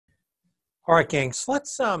All right, gang. So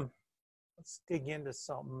let's dig into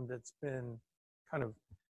something that's been kind of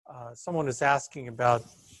someone is asking about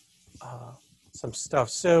some stuff.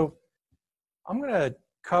 So I'm going to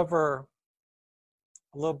cover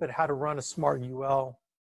a little bit how to run a smart UL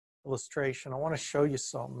illustration. I want to show you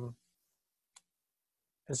something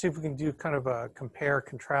and see if we can do kind of a compare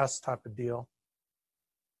contrast type of deal.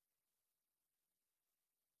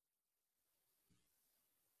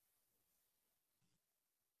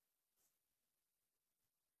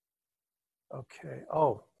 Okay.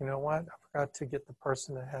 Oh, you know what? I forgot to get the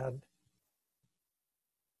person that had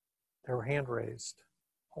their hand raised.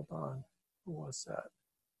 Hold on. Who was that?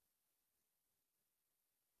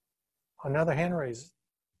 Another hand raised.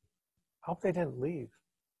 I hope they didn't leave.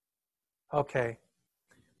 Okay.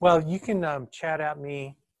 Well, you can chat at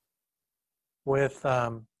me with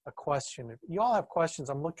a question. If you all have questions,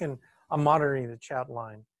 I'm monitoring the chat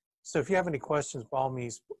line. So if you have any questions,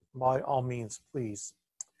 by all means, please.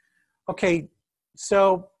 Okay,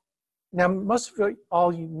 so now most of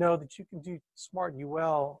all you know that you can do Smart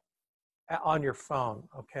UL on your phone,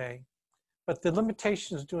 okay? But the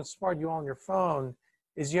limitations of doing Smart UL on your phone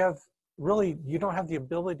is you don't have the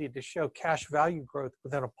ability to show cash value growth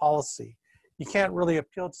within a policy. You can't really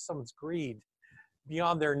appeal to someone's greed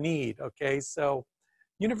beyond their need, okay? So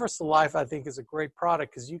Universal Life, I think, is a great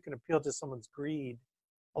product because you can appeal to someone's greed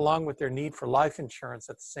along with their need for life insurance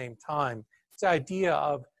at the same time. It's the idea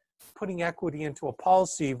of putting equity into a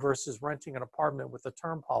policy versus renting an apartment with a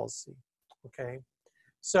term policy, okay?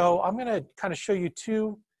 So I'm gonna kind of show you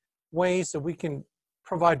two ways that we can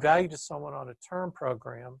provide value to someone on a term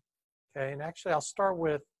program, okay? And actually I'm gonna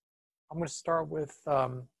start with,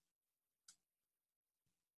 let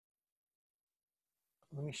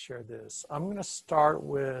me share this. I'm gonna start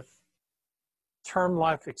with Term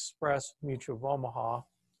Life Express Mutual of Omaha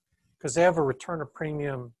because they have a return of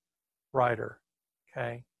premium rider,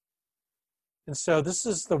 okay? And so this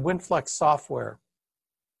is the WinFlex software.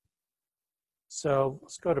 So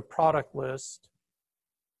let's go to product list.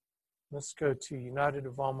 Let's go to United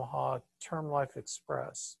of Omaha Term Life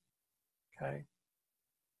Express, okay?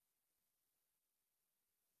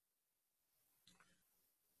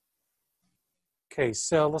 Okay,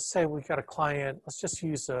 so let's say we got a client, let's just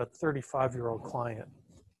use a 35-year-old client.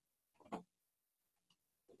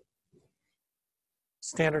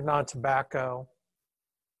 Standard non-tobacco.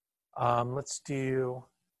 Let's do,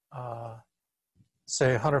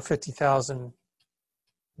 say, 150,000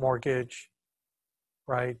 mortgage,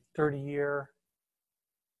 right? 30-year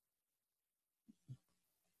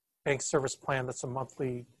bank service plan. That's a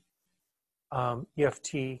monthly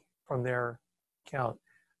EFT from their account.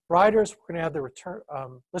 Riders, we're going to add the return.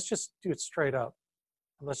 Let's just do it straight up.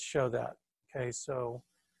 And let's show that. Okay, so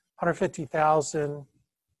 150,000,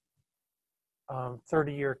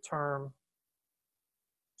 30-year term.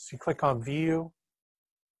 So you click on view.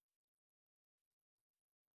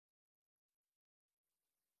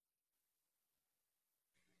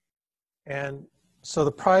 And so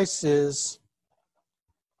the price is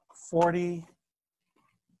 $48.33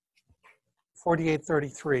 for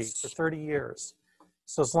 30 years.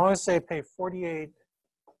 So as long as they pay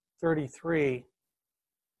 $48.33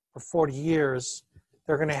 for 40 years,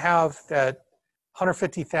 they're going to have that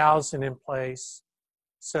 150,000 in place.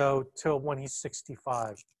 So till when he's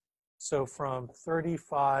 65. So from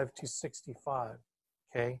 35 to 65,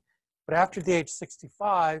 okay? But after the age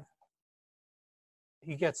 65,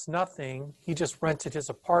 he gets nothing. He just rented his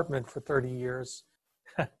apartment for 30 years,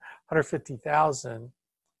 150,000,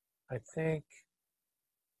 I think.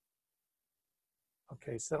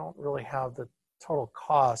 Okay, so I don't really have the total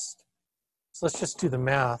cost. So let's just do the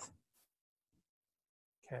math.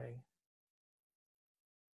 Okay.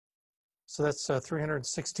 So that's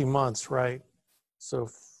 360 months, right? So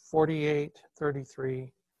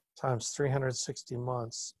 48.33 times 360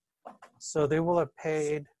 months. So they will have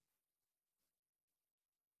paid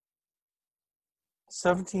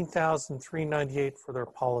 $17,398 for their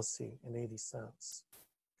policy and 80 cents.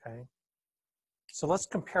 Okay. So let's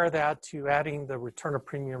compare that to adding the return of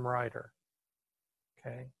premium rider.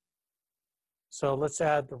 Okay. So let's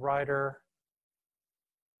add the rider.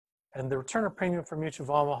 And the return of premium for Mutual of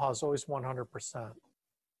Omaha is always 100%.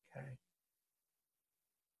 Okay.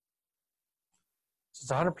 So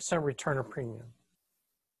it's 100% return of premium.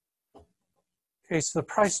 Okay, so the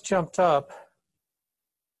price jumped up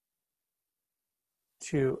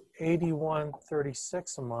to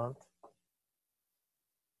 $81.36 a month.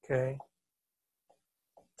 Okay.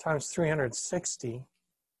 Times 360.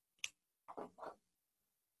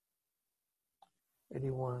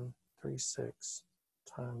 81.36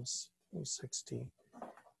 times 360.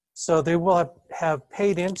 So they will have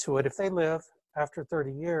paid into it, if they live after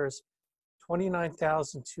 30 years,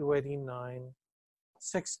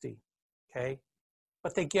 $29,289.60, okay?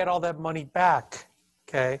 But they get all that money back,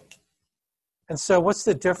 okay? And so what's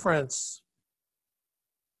the difference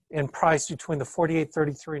in price between the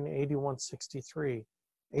 48.33 and 81.63?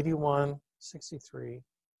 81.63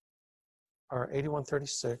 or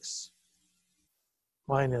 81.36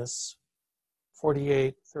 minus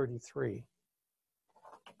 48.33.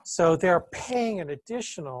 So they're paying an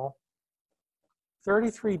additional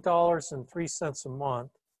 $33.03 a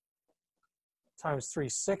month times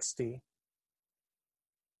 360.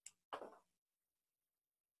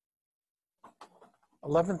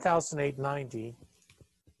 $11,890.80.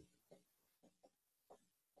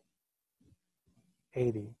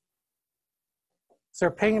 So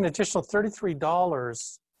they're paying an additional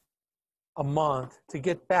 $33 a month to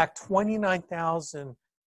get back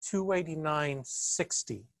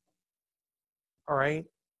 $29,289.60. All right.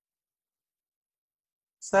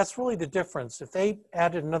 So that's really the difference. If they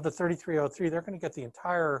added another $33.03, they're going to get the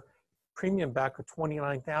entire premium back of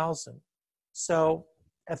 $29,000. So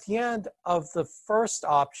at the end of the first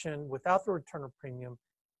option, without the return of premium,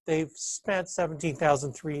 they've spent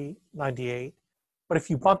 $17,398. But if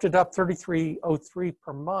you bumped it up $33.03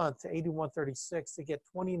 per month to $81.36, they get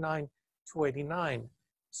 $29,289.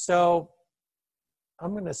 So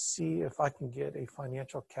I'm going to see if I can get a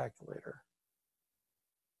financial calculator.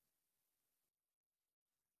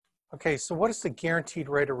 Okay, so what is the guaranteed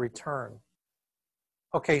rate of return?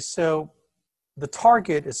 Okay, so the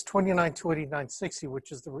target is $29,289.60,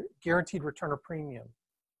 which is the guaranteed return of premium.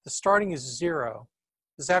 The starting is 0.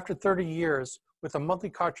 This is after 30 years with a monthly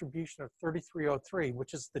contribution of $33.03,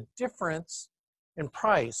 which is the difference in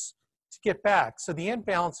price to get back. So the end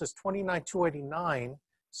balance is $29,289,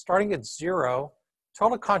 starting at 0.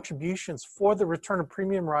 Total contributions for the return of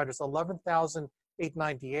premium rider is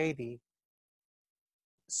 $11,890.80.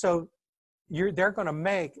 So they're going to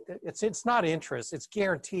make, it's not interest, it's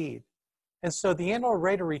guaranteed. And so the annual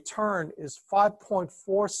rate of return is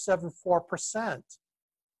 5.474%.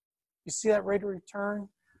 You see that rate of return?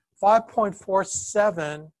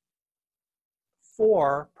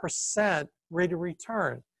 5.474% rate of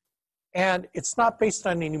return. And it's not based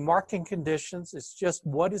on any market conditions. It's just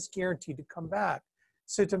what is guaranteed to come back.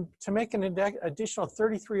 So to make an additional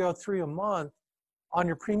 $33.03 a month on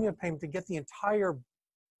your premium payment to get the entire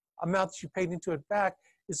amount that you paid into it back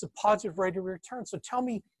is a positive rate of return. So tell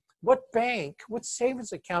me, what bank, what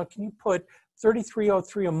savings account can you put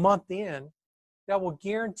 $33.03 a month in that will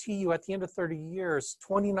guarantee you at the end of 30 years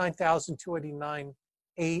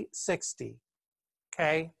 $29,289.60?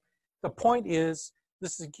 Okay? The point is,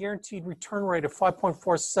 this is a guaranteed return rate of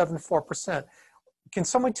 5.474%. Can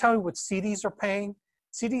someone tell me what CDs are paying?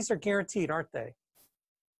 CDs are guaranteed, aren't they?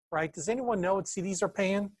 Right? Does anyone know what CDs are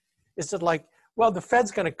paying? Is it like, well, the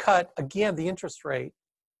Fed's going to cut, again, the interest rate.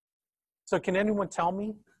 So can anyone tell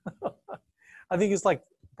me? I think it's like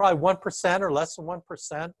probably 1% or less than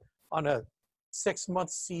 1% on a 6-month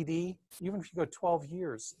CD, even if you go 12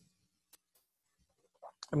 years.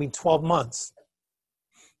 I mean, 12 months.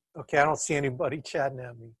 Okay, I don't see anybody chatting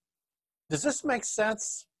at me. Does this make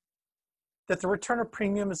sense? That the return of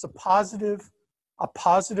premium is a positive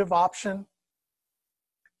option?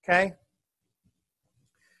 Okay?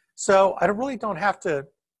 So I really don't have to,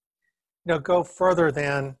 go further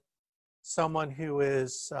than someone who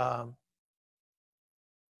is a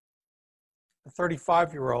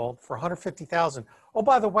 35-year-old for $150,000. Oh,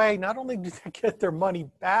 by the way, not only do they get their money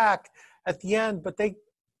back at the end, but they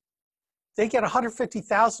get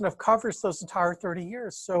 $150,000 of coverage those entire 30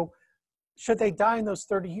 years. So should they die in those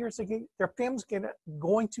 30 years, their family's going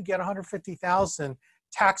to get $150,000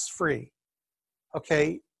 tax-free.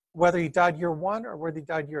 Okay, whether you died year 1 or whether you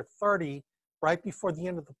died year 30, right before the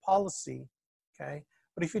end of the policy. Okay,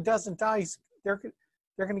 but if he doesn't die, they're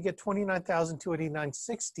going to get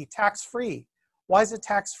 $29,289.60 tax-free. Why is it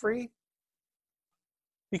tax-free?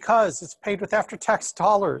 Because it's paid with after-tax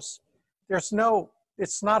dollars. It's not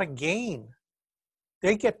a gain.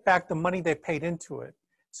 They get back the money they paid into it.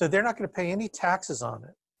 So they're not going to pay any taxes on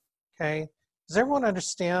it. Okay? Does everyone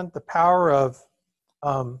understand the power of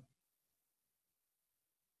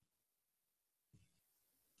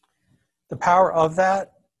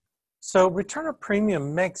that? So return of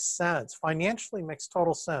premium makes sense. Financially makes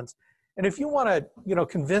total sense. And if you want to,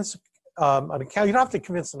 convince an accountant, you don't have to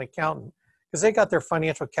convince an accountant because they got their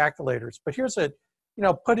financial calculators. But here's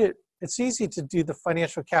it's easy to do the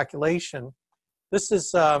financial calculation. This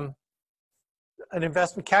is an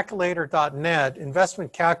investmentcalculator.net,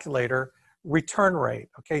 investment calculator, return rate.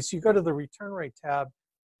 Okay, so you go to the return rate tab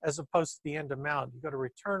as opposed to the end amount. You go to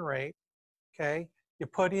return rate, okay? You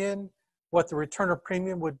put in what the return of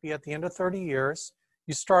premium would be at the end of 30 years.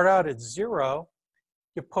 You start out at 0.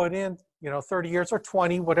 You put in, 30 years or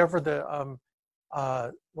 20, whatever the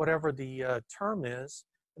term is,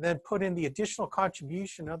 and then put in the additional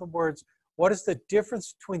contribution. In other words, what is the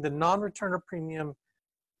difference between the non-return of premium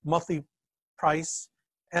monthly price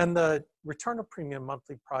and the return of premium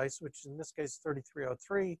monthly price, which in this case is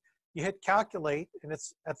 3303. You hit calculate, and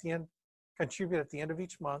it's at the end, contribute at the end of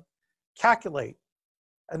each month. Calculate,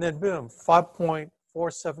 and then boom,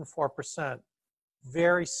 5.474%.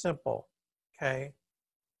 Very simple, okay?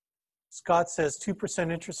 Scott says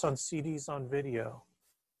 2% interest on CDs on video.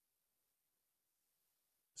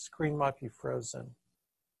 Screen might be frozen.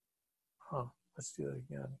 Huh, let's do that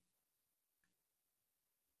again.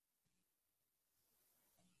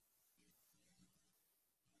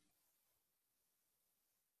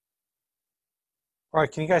 All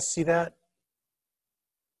right, can you guys see that?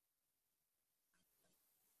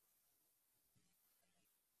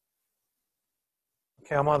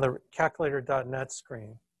 Okay, I'm on the calculator.net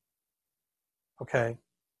screen. Okay.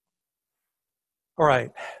 All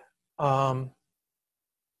right. So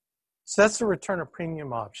that's the return of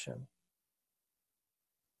premium option.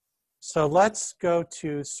 So let's go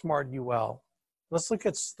to Smart UL. Let's look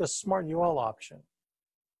at the Smart UL option.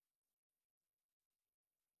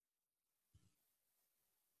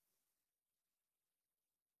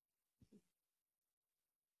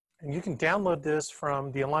 And you can download this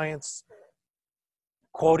from the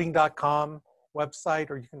AllianceQuoting.com website,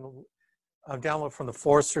 or you can download from the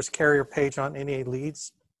Foresters Carrier page on NEA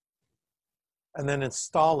Leads, and then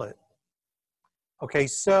install it. Okay,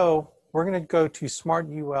 so we're going to go to Smart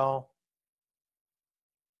UL.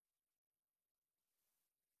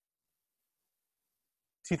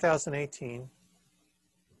 (2018).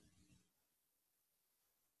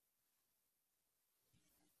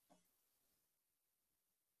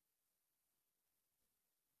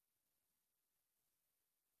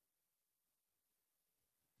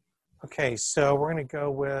 Okay, so we're going to go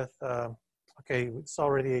with, okay, it's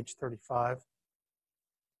already age 35.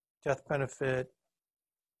 Death benefit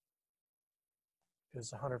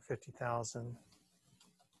is 150,000.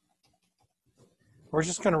 We're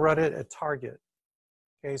just going to run it at target.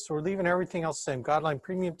 Okay, so we're leaving everything else the same. Guideline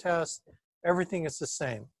premium test, everything is the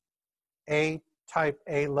same. A, type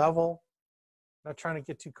A level. Not trying to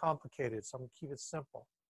get too complicated, so I'm going to keep it simple.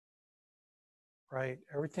 Right,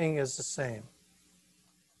 everything is the same.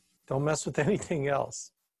 Don't mess with anything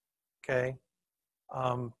else, okay?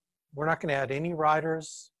 We're not going to add any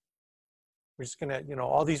riders. We're just going to,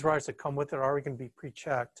 all these riders that come with it are already going to be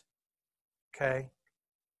pre-checked, okay?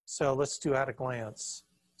 So let's do at a glance.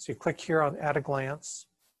 So you click here on at a glance.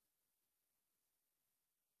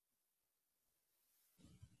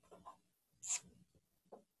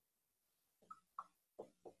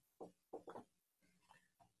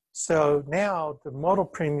 So now the modal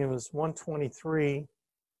premium is 123.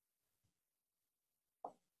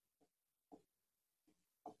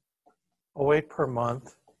 $08 per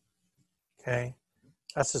month, okay?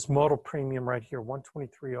 That's this modal premium right here,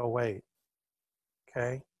 123.08,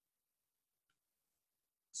 okay?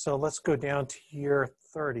 So let's go down to year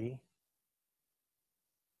 30.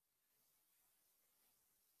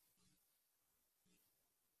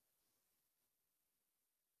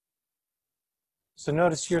 So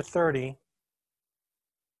notice year 30,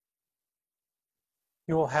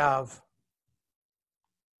 you will have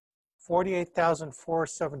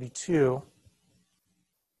 48,472.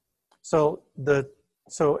 So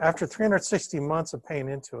after 360 months of paying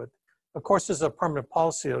into it, of course, this is a permanent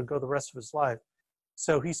policy. It'll go the rest of his life.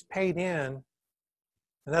 So he's paid in,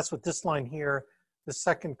 and that's what this line here, the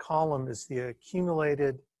second column is the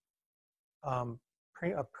accumulated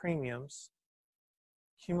premiums,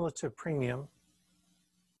 cumulative premium.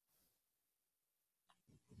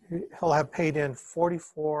 He'll have paid in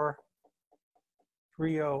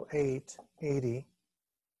 44,308.80,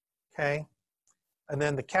 okay? And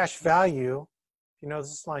then the cash value, if you notice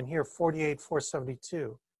this line here,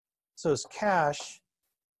 48,472. So his cash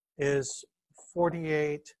is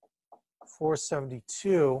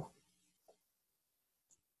 48,472.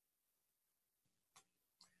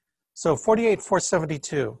 So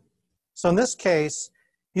 48,472. So in this case,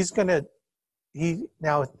 he's going to,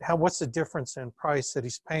 what's the difference in price that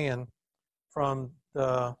he's paying from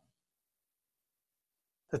the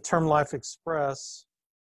Term Life Express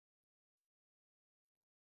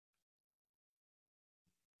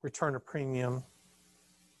return of premium?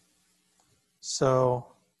 So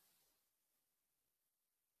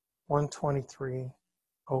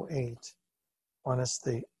 123.08 minus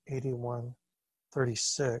the 81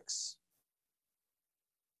 36.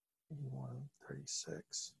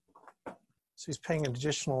 81.36. So he's paying an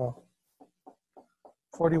additional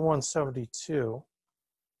 41.72.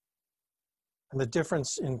 And the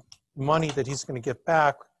difference in money that he's going to get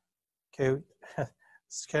back, okay,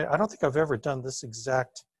 I don't think I've ever done this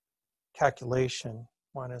exact calculation,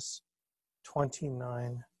 minus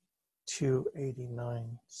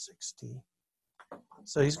 29,289.60.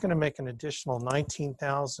 So he's going to make an additional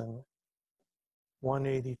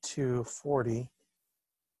 19,182.40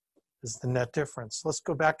 is the net difference. Let's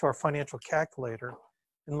go back to our financial calculator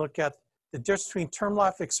and look at the difference between Term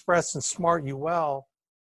Life Express and Smart UL.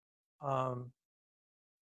 Okay.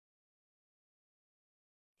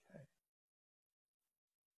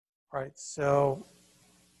 All right, so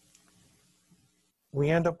we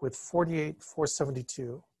end up with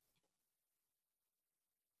 48,472.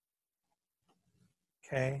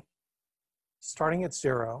 Okay, starting at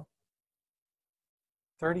 0,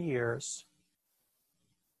 30 years.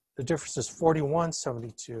 The difference is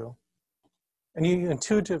 41.72. And you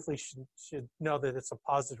intuitively should know that it's a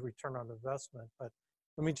positive return on investment, but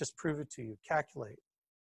let me just prove it to you. Calculate.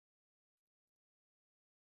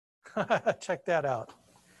 Check that out.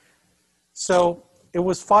 So it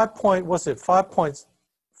was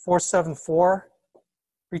 5.474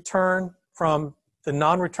 return from the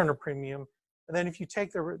non-returner premium. And then if you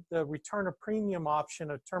take the returner premium option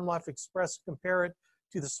of Term Life Express, compare it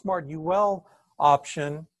to the Smart UL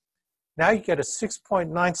option, now you get a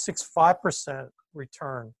 6.965%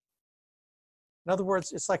 return. In other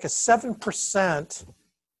words, it's like a 7%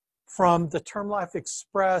 from the Term Life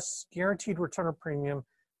Express guaranteed returner premium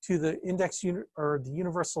to the index or the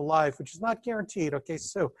universal life, which is not guaranteed. Okay,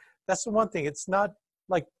 so that's the one thing. It's not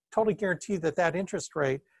like totally guaranteed that interest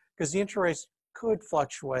rate, because the interest rate could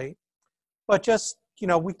fluctuate, but just,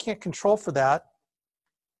 we can't control for that.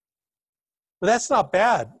 But that's not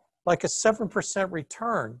bad, like a 7%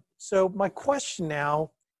 return. So my question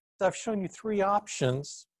now is, I've shown you 3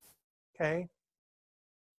 options, okay?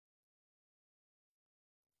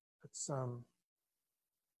 Let's, all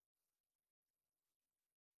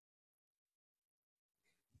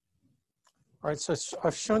right, so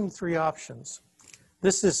I've shown you 3 options.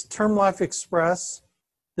 This is Term Life Express.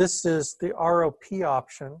 This is the ROP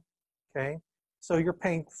option, okay? So you're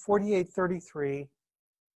paying $48.33.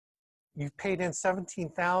 You've paid in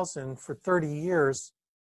 $17,000 for 30 years.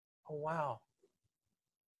 Oh, wow.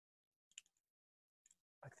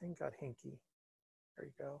 I think got hinky. There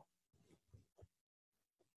you go.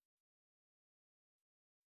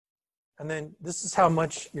 And then this is how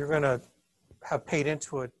much you're going to have paid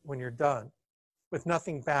into it when you're done, with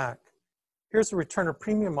nothing back. Here's the returner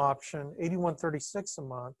premium option, $81.36 a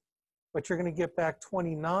month, but you're going to get back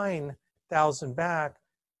 $29,000 back,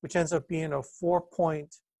 which ends up being a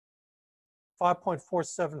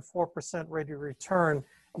 5.474% rate of return.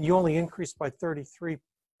 You only increase by $33,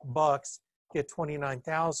 get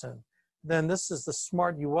 $29,000. Then this is the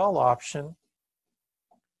Smart UL option.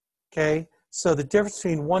 Okay, so the difference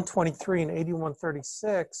between 123 and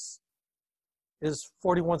 81.36 is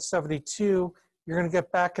 41.72. You're going to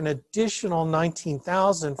get back an additional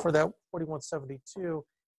 $19,000 for that 41.72,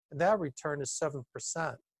 and that return is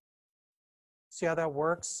 7%. See how that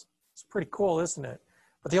works? It's pretty cool, isn't it?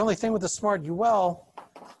 But the only thing with the Smart UL,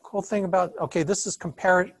 cool thing about, okay, this is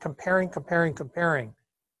comparing,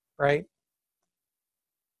 right?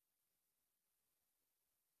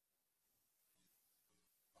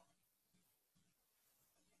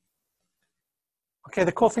 Okay,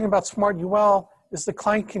 the cool thing about Smart UL is the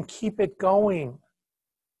client can keep it going.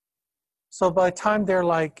 So by the time they're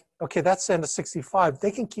like, okay, that's the end of 65,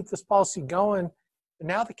 they can keep this policy going. And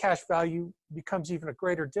now the cash value becomes even a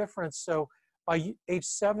greater difference. So by age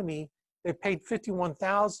 70, they paid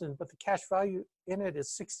 $51,000, but the cash value in it is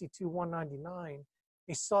 $62,199.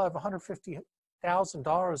 They still have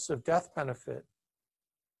 $150,000 of death benefit,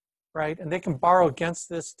 right? And they can borrow against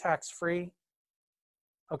this tax-free,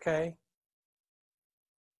 okay?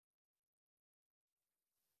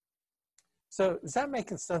 So is that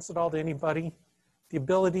making sense at all to anybody? The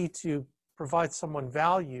ability to provide someone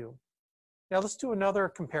value. Now let's do another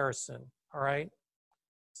comparison, all right?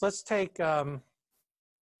 So let's take, so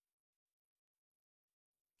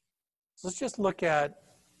let's just look at,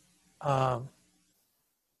 so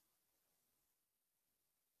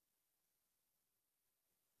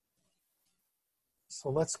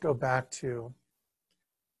let's go back to,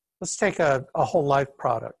 let's take a whole life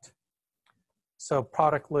product. So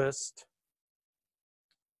product list,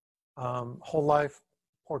 whole life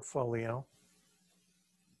portfolio.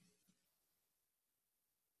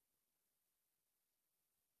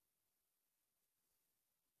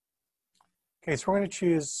 Okay, so we're going to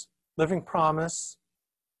choose living promise,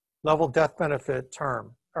 level death benefit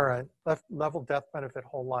term, or level death benefit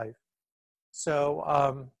whole life.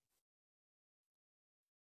 So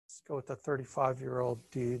let's go with the 35-year-old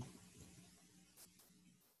dude.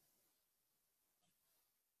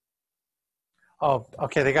 Oh,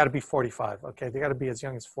 okay, they got to be 45. Okay, they got to be as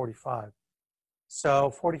young as 45.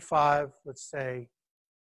 So 45, let's say,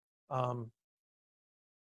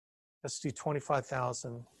 let's do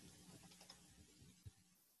 25,000.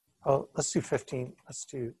 Oh, let's do 15. Let's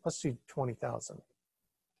do 20,000.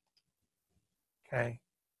 Okay.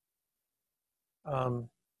 No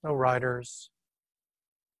riders.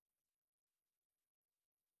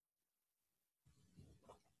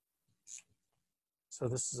 So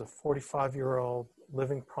this is a 45-year-old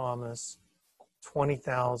living promise,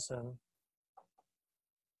 20,000.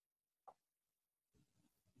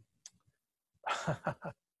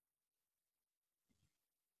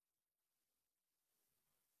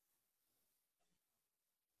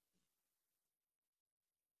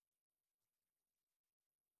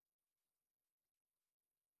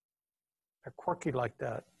 They're quirky like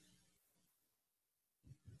that.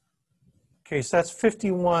 Okay, so that's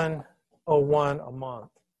 5101 a month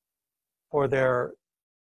for their,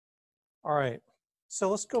 all right. So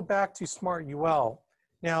let's go back to Smart UL.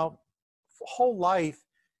 Now, whole life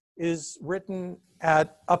is written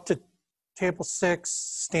at up to table 6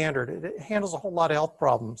 standard. It handles a whole lot of health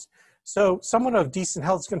problems. So someone of decent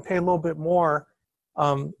health is going to pay a little bit more,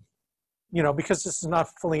 because this is not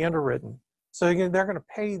fully underwritten. So again, they're going to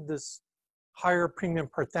pay this higher premium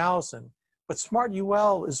per thousand. But Smart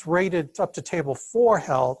UL is rated up to table 4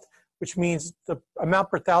 health, which means the amount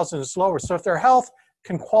per thousand is lower. So if their health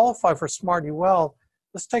can qualify for Smart UL,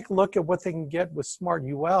 let's take a look at what they can get with Smart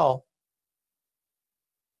UL.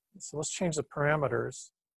 So let's change the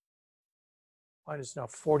parameters. Mine is now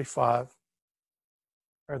 45.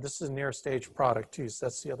 Or this is a near stage product too, so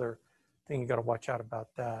that's the other thing you got to watch out about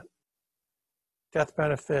that. Death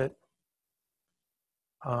benefit.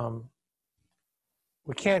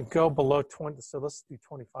 We can't go below 20, so let's do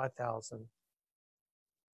 25,000.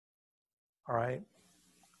 All right.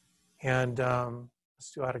 And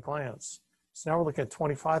let's do at a glance. So now we're looking at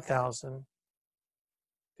 25,000.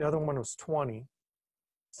 The other one was 20.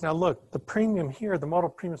 So now look, the premium here, the model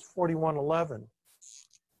premium is 4111.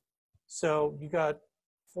 So you got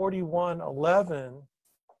 4111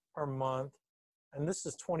 per month, and this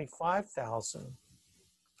is 25,000.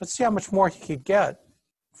 Let's see how much more he could get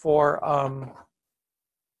for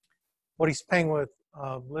what he's paying with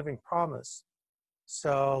Living Promise.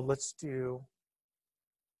 So let's do,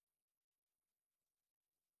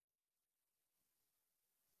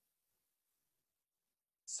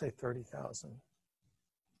 say 30,000.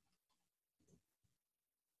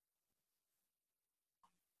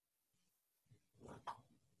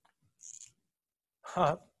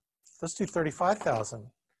 Let's do 35,000.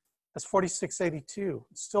 That's 4682.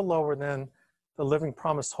 It's still lower than the Living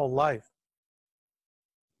Promise whole life.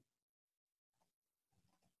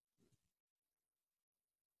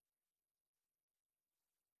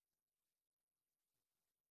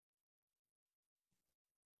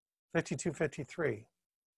 $52.53.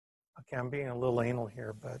 Okay, I'm being a little anal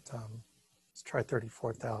here, but let's try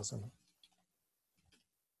 34,000.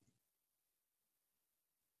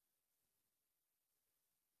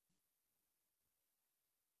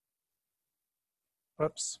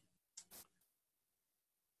 Whoops.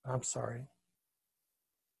 I'm sorry.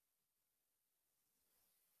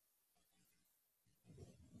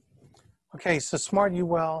 Okay, so Smart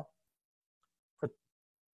UL for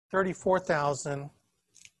 34,000.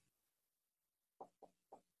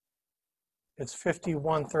 It's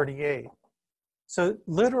 5138. So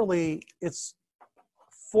literally, it's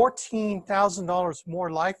 $14,000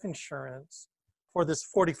 more life insurance for this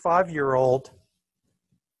 45-year-old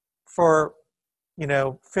for,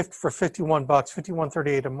 for 51 bucks,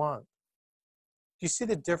 51.38 a month. Do you see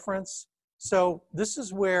the difference? So this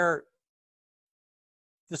is where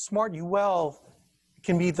the Smart UL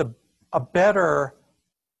can be a better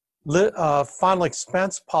final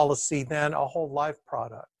expense policy than a whole life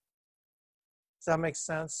product. Does that make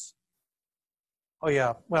sense? Oh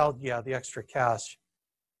yeah, well, yeah, the extra cash.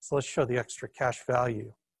 So let's show the extra cash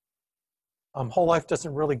value. Whole life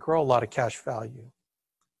doesn't really grow a lot of cash value.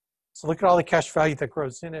 So look at all the cash value that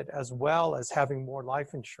grows in it, as well as having more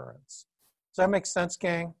life insurance. Does that make sense,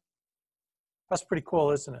 gang? That's pretty cool,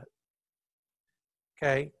 isn't it?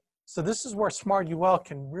 Okay, so this is where Smart UL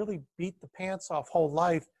can really beat the pants off whole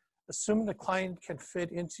life, assuming the client can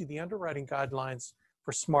fit into the underwriting guidelines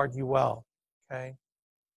for Smart UL. Okay,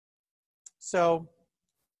 so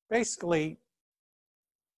basically,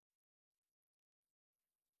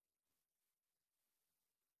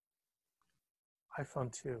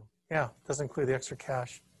 iPhone 2. Yeah, doesn't include the extra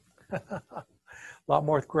cash. A lot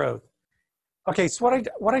more growth. Okay, so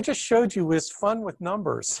what I just showed you is fun with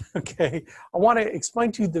numbers. Okay, I want to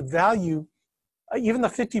explain to you the value. Even the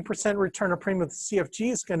 50% return of premium with the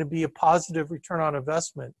CFG is going to be a positive return on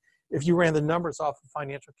investment if you ran the numbers off a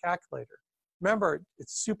financial calculator. Remember,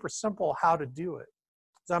 it's super simple how to do it.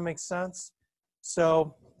 Does that make sense?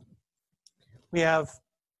 So we have,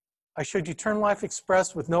 I showed you Term Life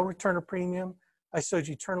Express with no return of premium. I showed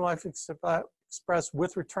you Term Life Express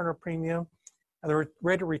with return of premium. And the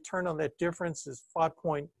rate of return on that difference is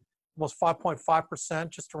almost 5.5%,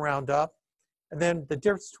 just to round up. And then the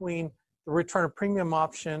difference between the return of premium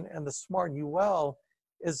option and the Smart UL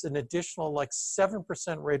is an additional like 7%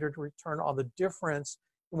 rate of return on the difference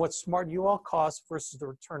in what Smart UL costs versus the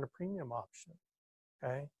return of premium option.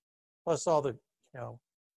 Okay, plus all the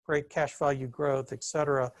great cash value growth, et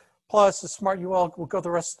cetera. Plus the Smart UL will go the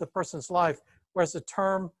rest of the person's life, whereas the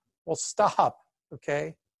term will stop.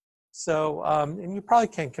 Okay. So, and you probably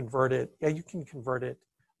can convert it. Yeah, you can convert it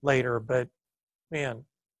later, but man,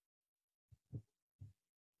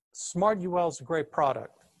 Smart UL is a great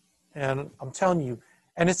product. And I'm telling you,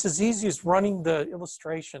 and it's as easy as running the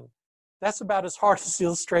illustration. That's about as hard as the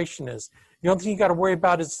illustration is. The only thing you got to worry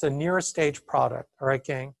about is the nearest stage product. All right,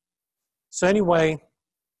 gang? So anyway,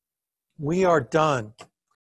 we are done.